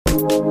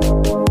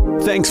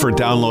Thanks for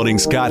downloading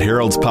Scott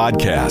Harold's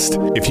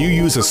podcast. If you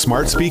use a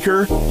smart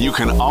speaker, you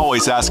can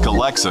always ask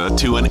Alexa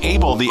to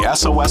enable the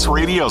SOS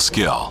radio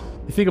skill.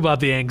 You think about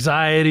the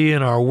anxiety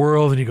in our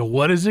world and you go,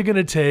 what is it going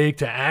to take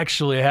to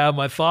actually have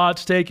my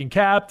thoughts taken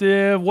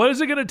captive? What is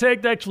it going to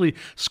take to actually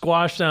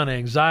squash down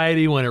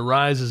anxiety when it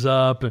rises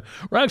up? And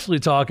we're actually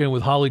talking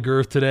with Holly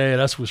Girth today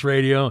at SOS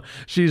Radio.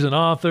 She's an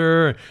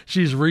author.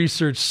 She's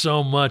researched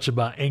so much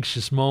about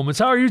anxious moments.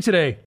 How are you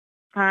today?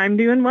 I'm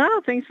doing well.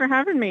 Thanks for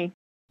having me.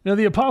 Now,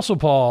 the Apostle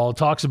Paul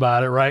talks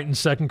about it, right, in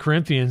 2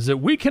 Corinthians, that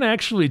we can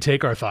actually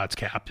take our thoughts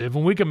captive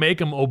and we can make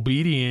them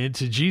obedient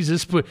to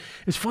Jesus. But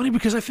it's funny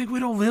because I think we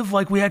don't live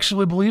like we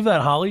actually believe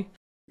that, Holly.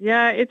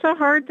 Yeah, it's a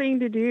hard thing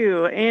to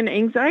do. And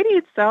anxiety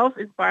itself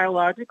is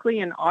biologically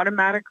an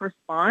automatic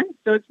response.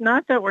 So it's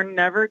not that we're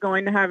never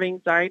going to have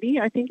anxiety.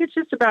 I think it's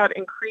just about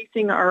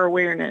increasing our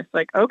awareness.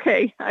 Like,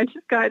 okay, I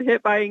just got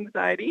hit by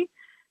anxiety.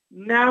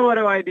 Now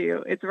what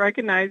do? It's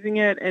recognizing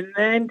it and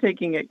then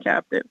taking it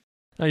captive.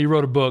 Now, you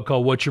wrote a book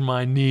called What Your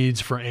Mind Needs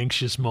for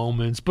Anxious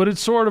Moments, but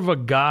it's sort of a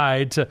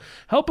guide to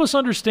help us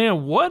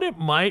understand what it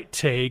might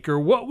take or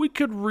what we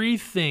could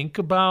rethink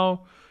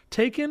about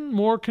taking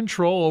more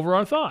control over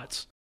our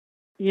thoughts.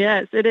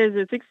 Yes, it is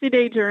a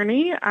 60-day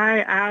journey. I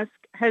ask,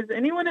 has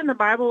anyone in the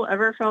Bible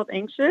ever felt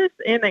anxious?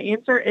 And the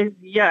answer is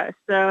yes.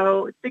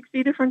 So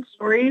 60 different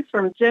stories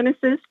from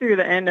Genesis through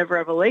the end of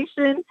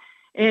Revelation.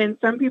 And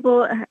some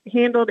people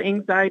handled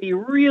anxiety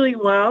really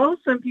well.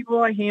 Some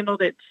people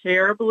handled it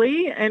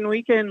terribly, and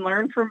we can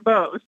learn from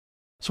both.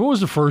 So what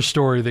was the first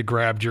story that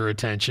grabbed your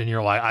attention?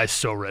 You're like, I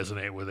so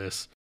resonate with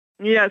this.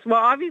 Yes,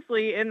 well,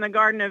 obviously in the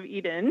Garden of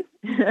Eden,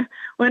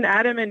 when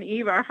Adam and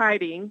Eve are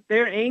hiding,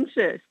 they're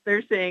anxious.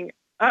 They're saying,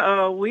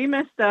 uh-oh, we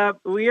messed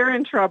up. We are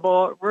in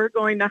trouble. We're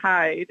going to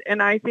hide.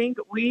 And I think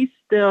we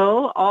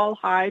still all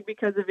hide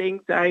because of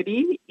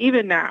anxiety,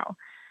 even now.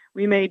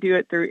 We may do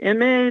it through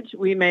image.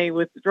 We may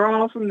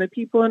withdraw from the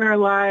people in our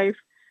life.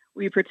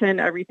 We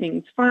pretend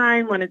everything's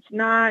fine when it's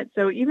not.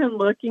 So even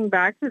looking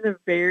back to the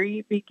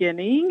very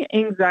beginning,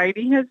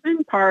 anxiety has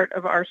been part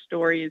of our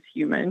story as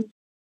humans.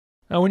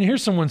 Now, when you hear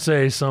someone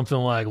say something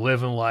like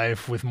living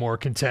life with more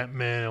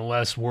contentment and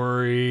less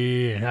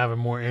worry and having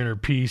more inner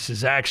peace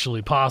is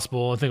actually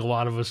possible, I think a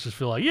lot of us just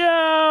feel like,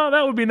 yeah,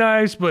 that would be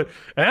nice, but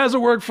it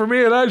hasn't worked for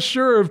me, and I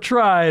sure have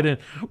tried. And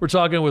we're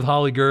talking with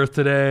Holly Girth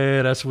today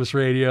at SOS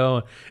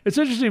Radio. It's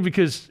interesting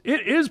because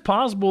it is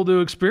possible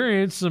to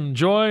experience some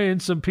joy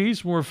and some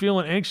peace when we're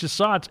feeling anxious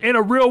thoughts in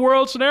a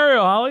real-world scenario,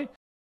 Holly.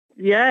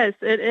 Yes,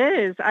 it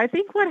is. I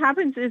think what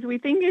happens is we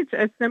think it's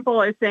as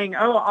simple as saying,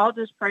 oh, I'll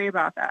just pray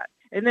about that.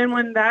 And then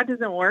when that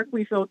doesn't work,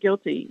 we feel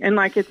guilty and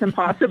like it's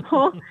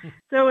impossible.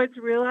 So it's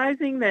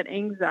realizing that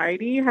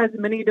anxiety has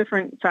many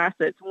different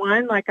facets.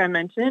 One, like I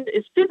mentioned,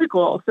 is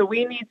physical. So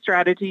we need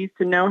strategies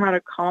to know how to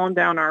calm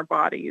down our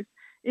bodies.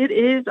 It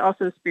is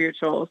also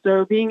spiritual.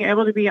 So being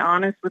able to be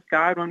honest with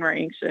God when we're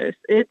anxious.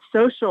 It's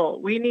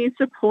social. We need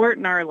support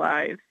in our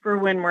lives for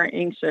when we're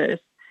anxious.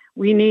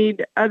 We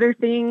need other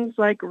things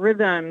like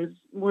rhythms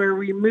where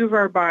we move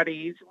our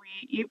bodies.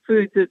 We eat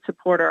foods that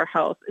support our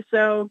health.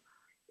 So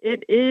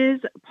it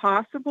is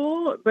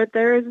possible, but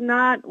there is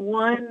not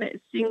one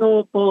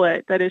single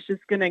bullet that is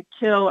just going to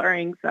kill our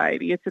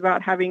anxiety. It's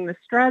about having the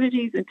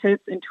strategies and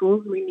tips and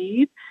tools we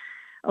need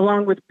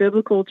along with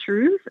biblical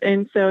truth.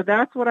 And so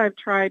that's what I've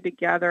tried to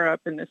gather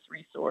up in this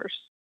resource.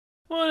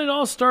 Well, it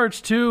all starts,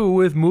 too,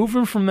 with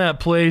moving from that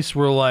place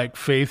where, like,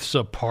 faith's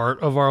a part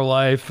of our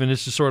life, and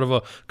it's just sort of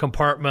a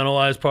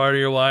compartmentalized part of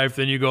your life.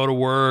 Then you go to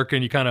work,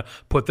 and you kind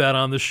of put that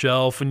on the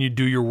shelf, and you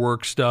do your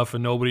work stuff,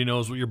 and nobody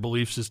knows what your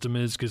belief system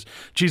is because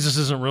Jesus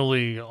isn't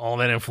really all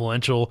that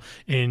influential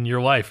in your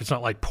life. It's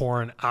not, like,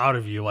 pouring out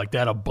of you, like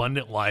that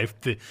abundant life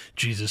that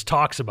Jesus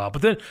talks about.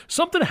 But then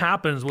something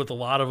happens with a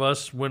lot of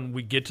us when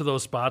we get to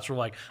those spots where,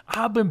 like,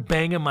 I've been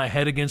banging my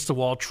head against the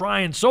wall,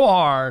 trying so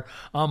hard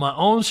on my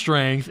own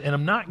strength, and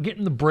I'm not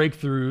getting the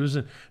breakthroughs.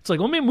 And it's like,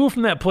 let me move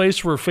from that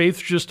place where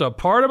faith's just a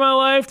part of my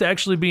life to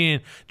actually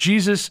being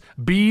Jesus,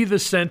 be the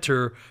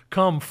center,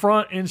 come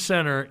front and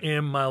center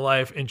in my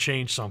life and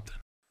change something.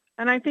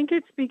 And I think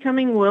it's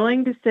becoming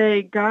willing to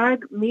say, God,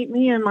 meet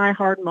me in my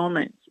hard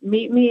moments.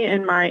 Meet me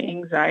in my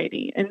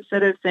anxiety.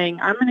 Instead of saying,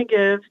 I'm going to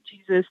give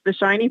Jesus the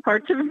shiny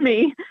parts of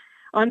me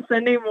on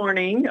Sunday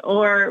morning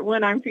or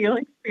when I'm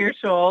feeling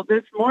spiritual.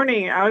 This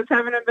morning, I was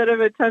having a bit of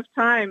a tough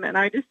time, and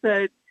I just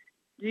said,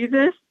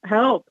 Jesus,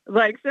 help.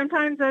 Like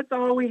sometimes that's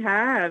all we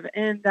have,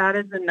 and that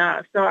is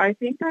enough. So I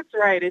think that's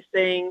right, is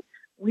saying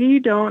we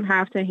don't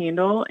have to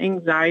handle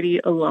anxiety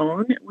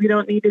alone. We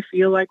don't need to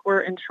feel like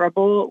we're in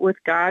trouble with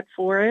God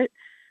for it.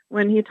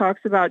 When he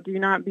talks about do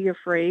not be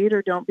afraid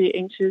or don't be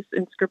anxious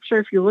in Scripture,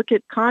 if you look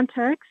at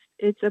context,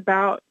 it's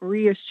about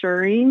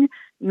reassuring,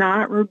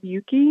 not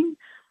rebuking.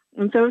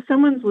 And so if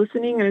someone's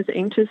listening and is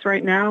anxious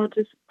right now,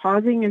 just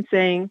pausing and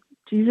saying,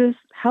 Jesus,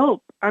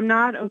 help. I'm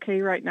not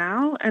okay right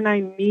now, and I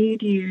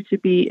need you to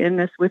be in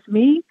this with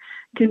me,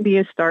 can be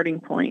a starting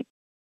point.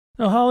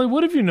 Now, Holly,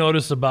 what have you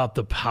noticed about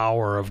the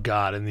power of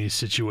God in these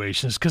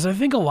situations? Because I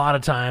think a lot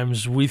of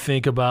times we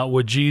think about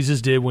what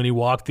Jesus did when he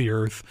walked the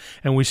earth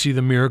and we see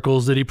the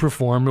miracles that he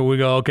performed and we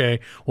go, okay,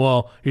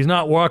 well, he's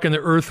not walking the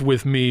earth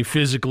with me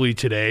physically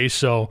today,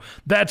 so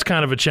that's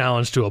kind of a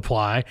challenge to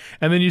apply.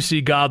 And then you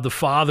see God the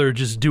Father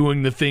just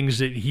doing the things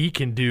that he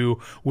can do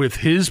with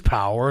his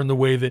power and the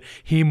way that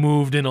he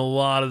moved in a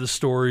lot of the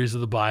stories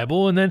of the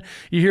Bible. And then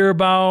you hear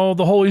about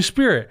the Holy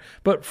Spirit.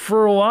 But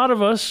for a lot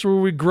of us, where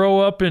we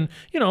grow up in,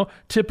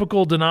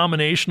 typical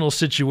denominational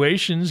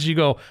situations, you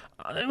go,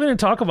 I'm going to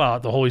talk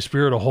about the Holy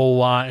Spirit a whole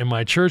lot in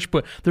my church,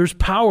 but there's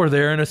power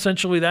there, and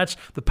essentially that's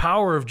the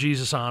power of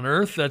Jesus on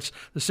earth. That's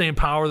the same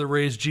power that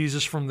raised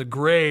Jesus from the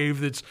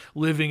grave that's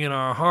living in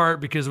our heart,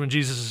 because when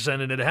Jesus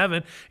ascended into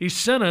heaven, he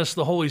sent us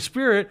the Holy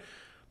Spirit,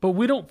 but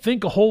we don't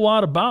think a whole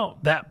lot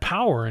about that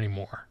power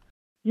anymore.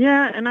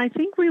 Yeah, and I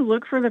think we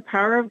look for the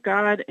power of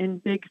God in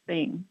big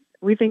things.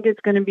 We think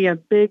it's going to be a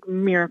big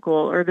miracle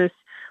or this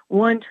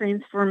one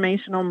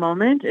transformational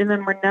moment, and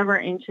then we're never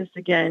anxious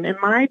again. In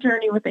my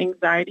journey with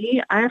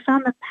anxiety, I have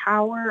found the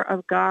power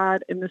of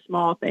God in the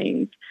small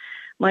things,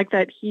 like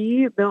that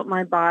he built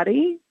my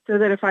body so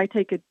that if I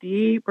take a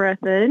deep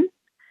breath in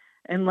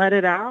and let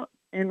it out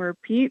and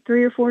repeat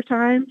 3 or 4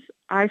 times,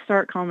 I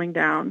start calming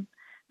down.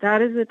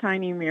 That is a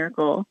tiny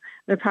miracle.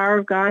 The power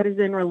of God is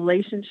in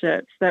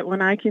relationships, that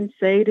when I can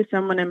say to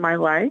someone in my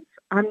life,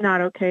 I'm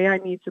not okay, I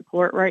need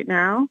support right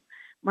now,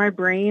 my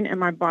brain and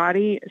my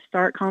body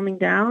start calming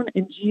down,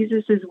 and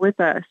Jesus is with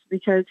us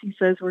because he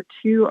says where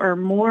 2 or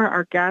more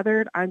are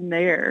gathered, I'm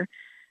there.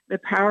 The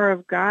power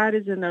of God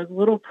is in those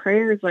little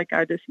prayers like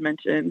I just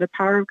mentioned. The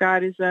power of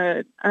God is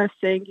us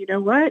saying, you know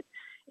what?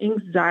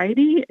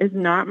 Anxiety is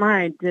not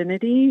my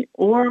identity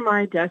or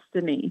my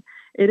destiny.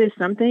 It is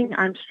something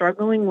I'm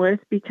struggling with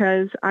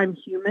because I'm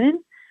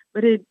human,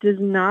 but it does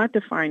not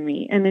define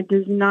me, and it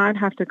does not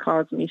have to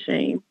cause me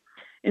shame.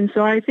 And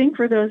so I think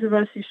for those of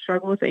us who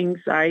struggle with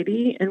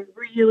anxiety and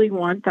really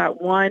want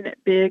that one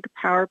big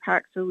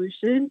power-packed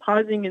solution,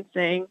 pausing and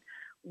saying,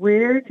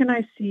 where can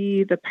I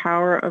see the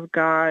power of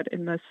God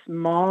in the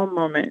small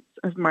moments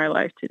of my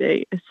life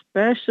today,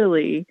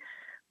 especially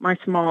my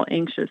small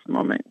anxious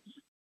moments?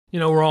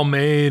 We're all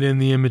made in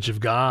the image of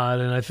God,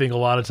 and I think a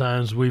lot of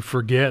times we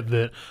forget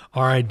that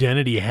our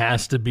identity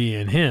has to be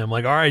in him.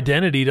 Like, our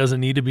identity doesn't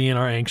need to be in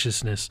our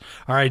anxiousness.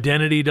 Our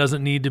identity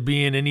doesn't need to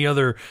be in any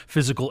other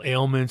physical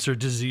ailments or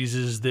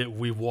diseases that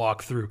we've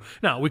walked through.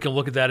 Now, we can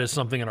look at that as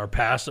something in our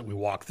past that we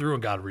walked through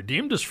and God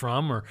redeemed us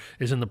from, or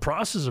is in the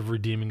process of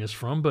redeeming us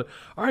from, but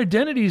our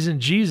identity is in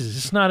Jesus.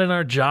 It's not in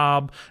our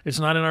job. It's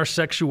not in our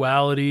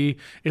sexuality.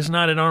 It's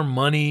not in our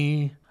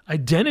money.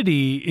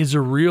 Identity is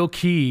a real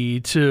key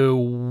to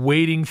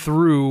wading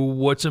through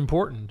what's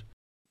important.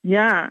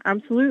 Yeah,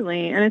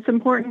 absolutely. And it's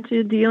important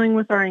to dealing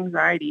with our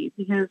anxiety,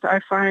 because I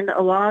find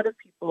a lot of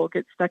people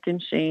get stuck in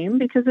shame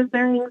because of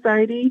their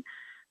anxiety.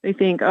 They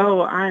think,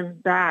 oh,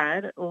 I'm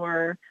bad,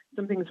 or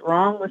something's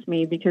wrong with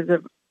me because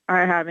of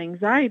I have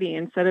anxiety,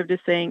 instead of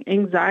just saying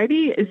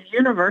anxiety is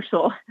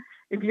universal.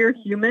 If you're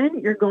human,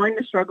 you're going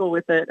to struggle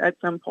with it at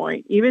some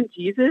point. Even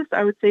Jesus,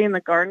 I would say in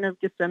the Garden of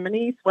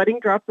Gethsemane, sweating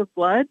drops of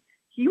blood,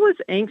 he was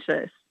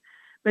anxious,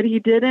 but he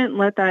didn't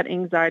let that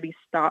anxiety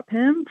stop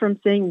him from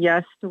saying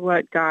yes to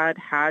what God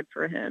had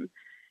for him.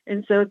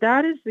 And so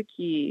that is the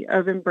key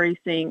of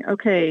embracing,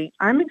 okay,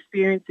 I'm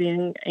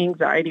experiencing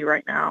anxiety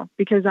right now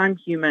because I'm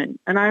human,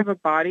 and I have a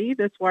body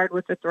that's wired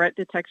with a threat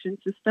detection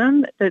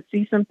system that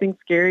sees something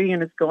scary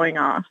and is going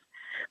off.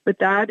 But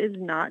that is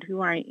not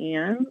who I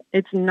am.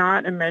 It's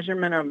not a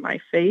measurement of my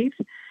faith,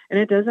 and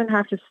it doesn't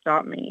have to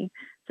stop me.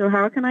 So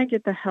how can I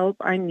get the help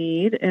I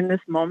need in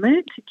this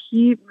moment to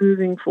keep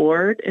moving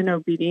forward in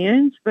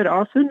obedience, but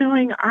also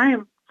knowing I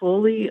am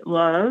fully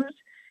loved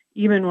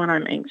even when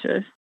I'm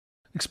anxious?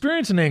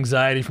 Experiencing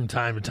anxiety from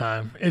time to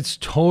time, it's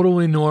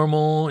totally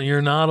normal.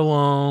 You're not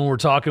alone. We're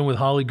talking with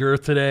Holly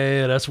Gerth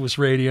today at SOS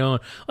Radio.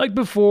 Like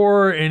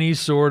before any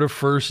sort of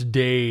first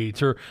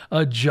date or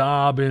a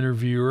job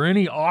interview or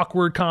any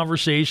awkward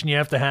conversation you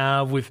have to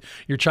have with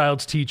your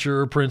child's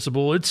teacher or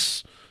principal,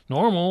 it's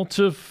normal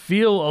to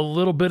feel a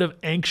little bit of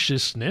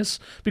anxiousness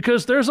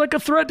because there's like a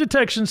threat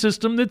detection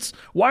system that's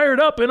wired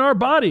up in our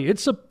body.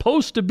 It's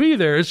supposed to be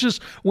there. It's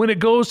just when it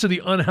goes to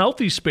the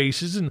unhealthy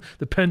spaces and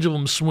the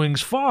pendulum swings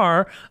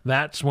far,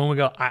 that's when we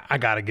go, I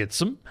got to get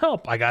some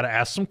help. I got to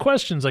ask some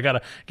questions. I got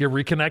to get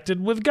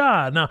reconnected with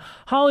God. Now,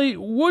 Holly,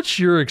 what's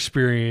your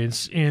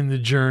experience in the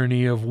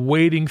journey of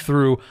wading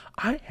through,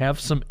 I have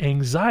some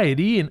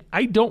anxiety and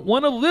I don't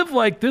want to live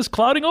like this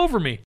clouding over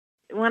me?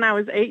 When I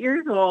was 8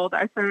 years old,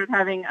 I started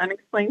having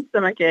unexplained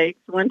stomach aches,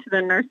 went to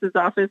the nurse's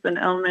office in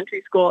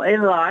elementary school a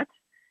lot.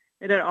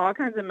 I did all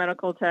kinds of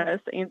medical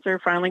tests. The answer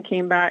finally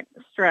came back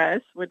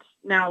stress, which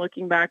now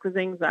looking back was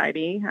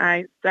anxiety.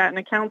 I sat in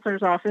a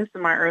counselor's office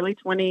in my early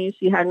 20s.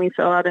 She had me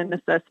fill out an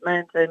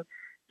assessment and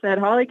said,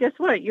 Holly, guess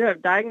what? You have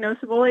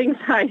diagnosable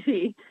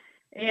anxiety.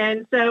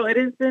 And so it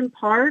has been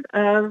part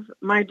of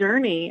my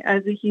journey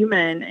as a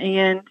human.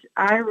 And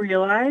I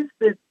realized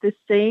that the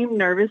same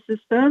nervous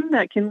system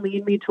that can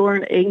lead me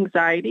toward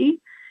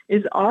anxiety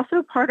is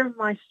also part of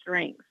my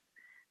strength.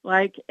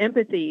 Like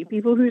empathy,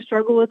 people who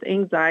struggle with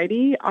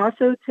anxiety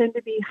also tend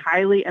to be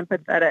highly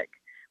empathetic.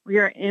 We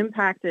are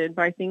impacted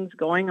by things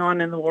going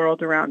on in the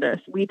world around us.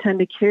 We tend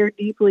to care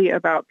deeply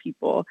about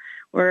people.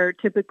 We're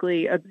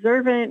typically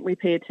observant. We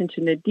pay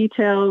attention to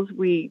details.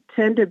 We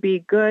tend to be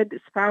good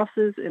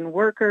spouses and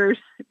workers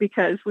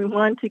because we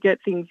want to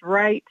get things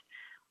right.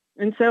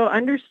 And so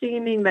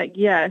understanding that,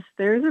 yes,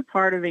 there's a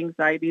part of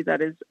anxiety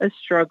that is a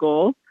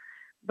struggle,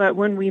 but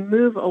when we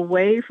move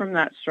away from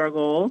that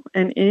struggle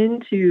and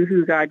into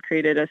who God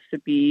created us to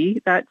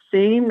be, that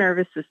same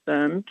nervous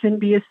system can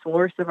be a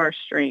source of our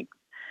strength.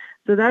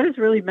 So that has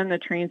really been the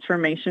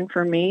transformation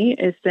for me,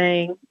 is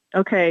saying,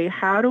 okay,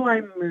 how do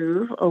I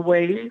move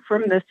away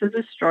from this as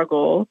a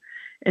struggle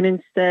and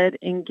instead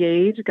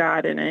engage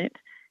God in it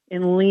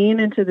and lean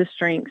into the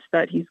strengths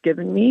that he's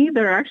given me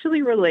that are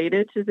actually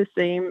related to the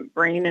same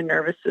brain and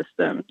nervous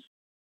systems.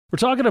 We're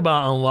talking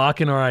about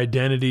unlocking our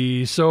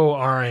identity so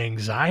our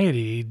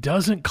anxiety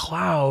doesn't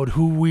cloud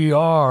who we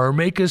are or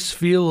make us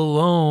feel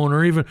alone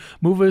or even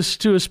move us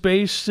to a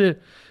space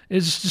that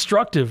is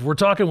destructive. We're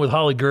talking with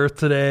Holly Gerth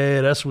today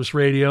at SOS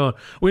Radio.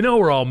 We know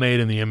we're all made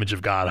in the image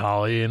of God,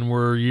 Holly, and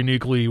we're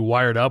uniquely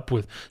wired up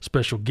with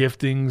special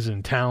giftings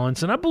and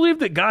talents. And I believe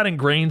that God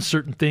ingrains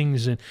certain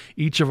things in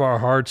each of our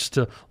hearts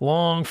to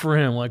long for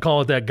him. Like,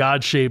 call it that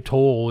God-shaped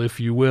hole, if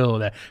you will.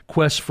 That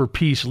quest for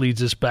peace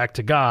leads us back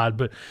to God.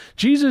 But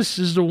Jesus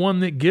is the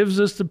one that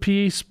gives us the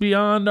peace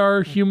beyond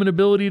our human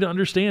ability to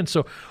understand.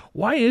 So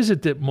why is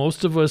it that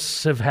most of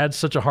us have had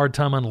such a hard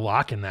time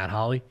unlocking that,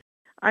 Holly?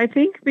 I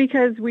think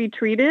because we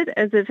treat it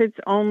as if it's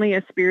only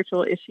a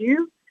spiritual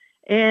issue,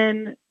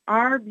 and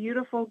our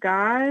beautiful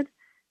God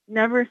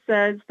never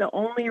says the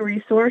only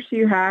resource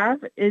you have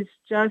is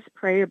just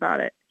pray about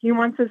it. He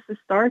wants us to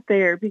start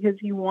there because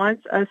he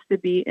wants us to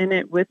be in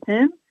it with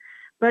him.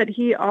 But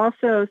he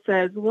also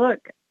says,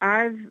 look,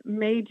 I've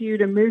made you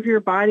to move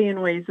your body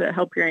in ways that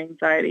help your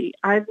anxiety.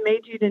 I've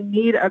made you to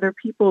need other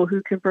people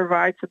who can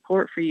provide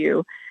support for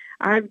you.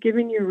 I've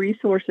given you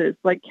resources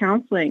like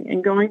counseling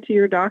and going to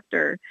your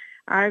doctor.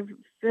 I've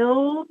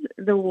filled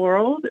the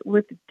world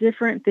with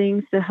different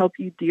things to help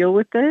you deal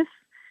with this.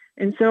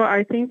 And so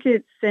I think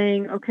it's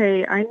saying,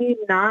 okay, I need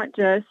not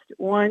just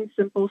one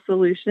simple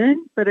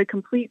solution, but a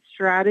complete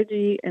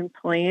strategy and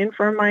plan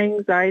for my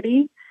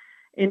anxiety,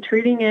 and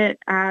treating it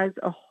as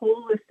a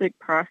holistic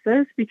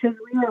process, because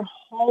we are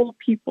whole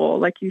people,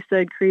 like you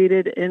said,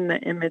 created in the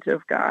image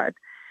of God.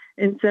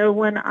 And so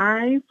when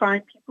I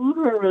find people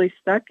who are really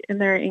stuck in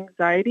their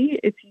anxiety,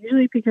 it's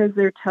usually because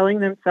they're telling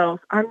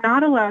themselves, I'm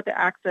not allowed to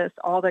access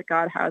all that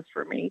God has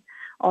for me,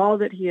 all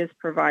that he has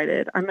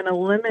provided. I'm going to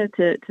limit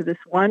it to this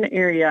one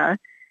area.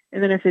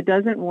 And then if it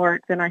doesn't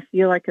work, then I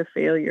feel like a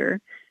failure.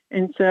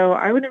 And so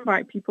I would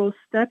invite people,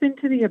 step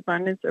into the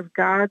abundance of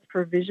God's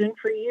provision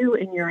for you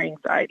in your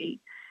anxiety.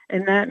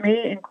 And that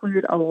may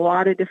include a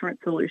lot of different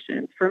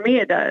solutions. For me,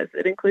 it does.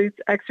 It includes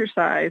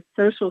exercise,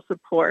 social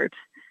support,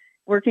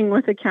 working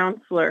with a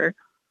counselor,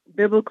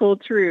 biblical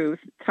truth,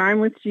 time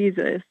with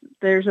Jesus.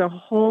 There's a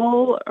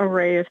whole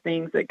array of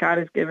things that God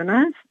has given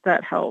us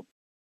that help.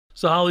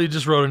 So Holly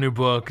just wrote a new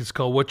book. It's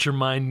called What Your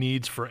Mind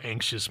Needs for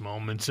Anxious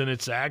Moments. And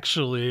it's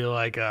actually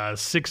like a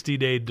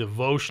 60-day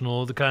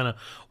devotional to kind of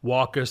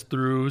walk us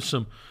through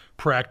some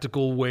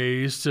practical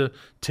ways to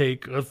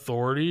take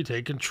authority,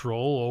 take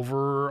control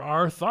over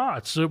our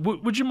thoughts. So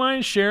would you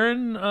mind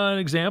sharing an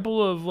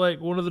example of like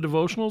one of the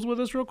devotionals with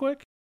us real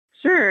quick?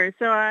 Sure.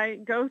 So I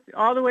go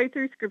all the way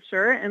through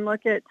Scripture and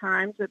look at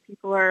times that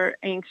people are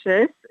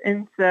anxious.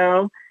 And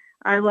so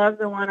I love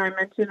the one I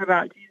mentioned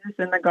about Jesus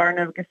in the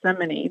Garden of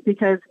Gethsemane,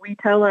 because we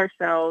tell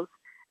ourselves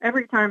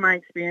every time I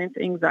experience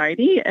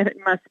anxiety, it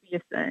must be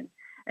a sin.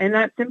 And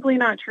that's simply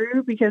not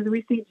true, because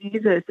we see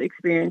Jesus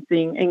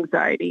experiencing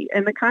anxiety.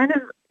 And the kind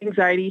of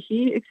anxiety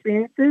he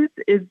experiences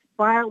is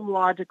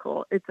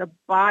biological. It's a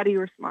body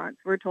response.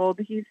 We're told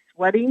he's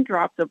sweating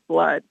drops of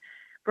blood.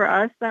 For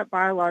us, that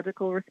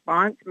biological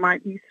response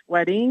might be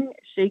sweating,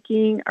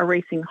 shaking, a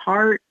racing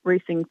heart,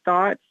 racing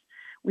thoughts.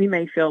 We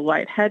may feel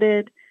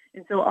lightheaded.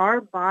 And so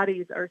our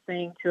bodies are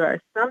saying to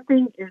us,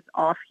 something is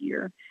off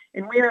here.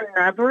 And we are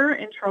never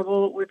in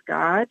trouble with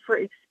God for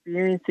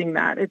experiencing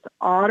that. It's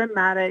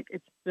automatic.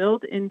 It's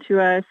built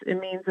into us. It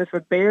means if a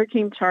bear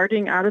came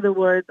charging out of the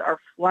woods, our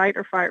flight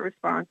or fight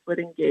response would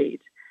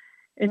engage.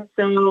 And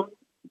so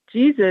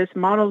Jesus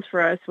models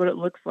for us what it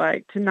looks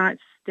like to not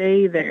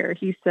stay there.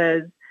 He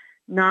says,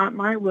 not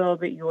my will,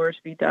 but yours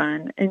be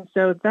done. And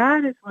so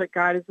that is what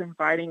God is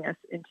inviting us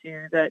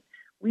into, that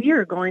we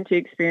are going to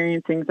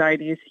experience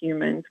anxiety as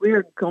humans. We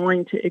are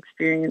going to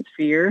experience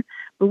fear,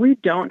 but we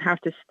don't have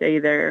to stay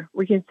there.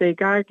 We can say,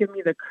 God, give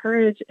me the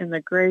courage and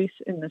the grace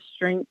and the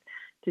strength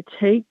to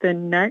take the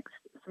next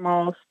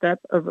small step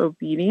of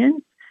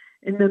obedience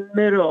in the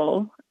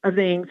middle of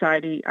the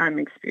anxiety I'm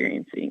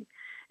experiencing.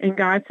 And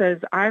God says,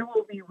 I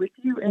will be with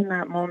you in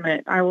that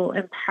moment. I will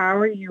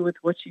empower you with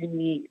what you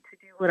need to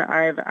do what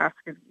I have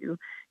asked of you.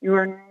 You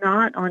are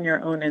not on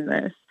your own in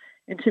this.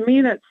 And to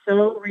me, that's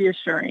so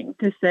reassuring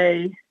to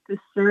say, to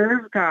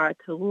serve God,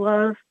 to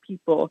love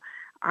people,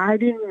 I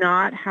do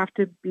not have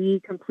to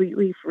be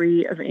completely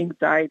free of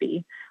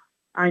anxiety.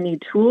 I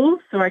need tools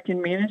so I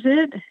can manage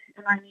it,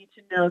 and I need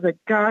to know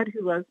that God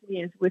who loves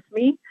me is with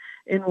me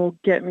and will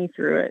get me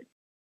through it.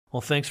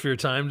 Well, thanks for your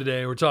time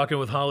today. We're talking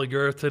with Holly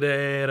Gerth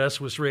today at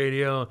SOS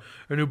Radio.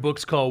 Her new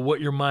book's called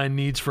What Your Mind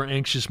Needs for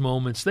Anxious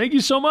Moments. Thank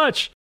you so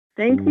much.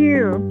 Thank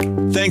you.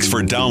 Thanks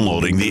for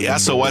downloading the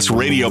SOS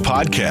Radio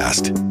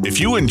podcast. If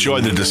you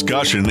enjoy the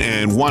discussion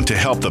and want to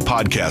help the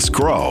podcast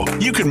grow,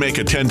 you can make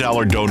a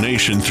 $10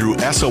 donation through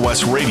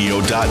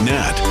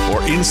SOSradio.net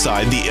or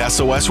inside the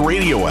SOS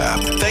Radio app.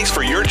 Thanks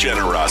for your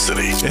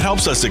generosity. It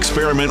helps us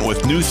experiment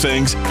with new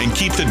things and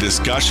keep the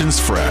discussions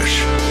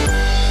fresh.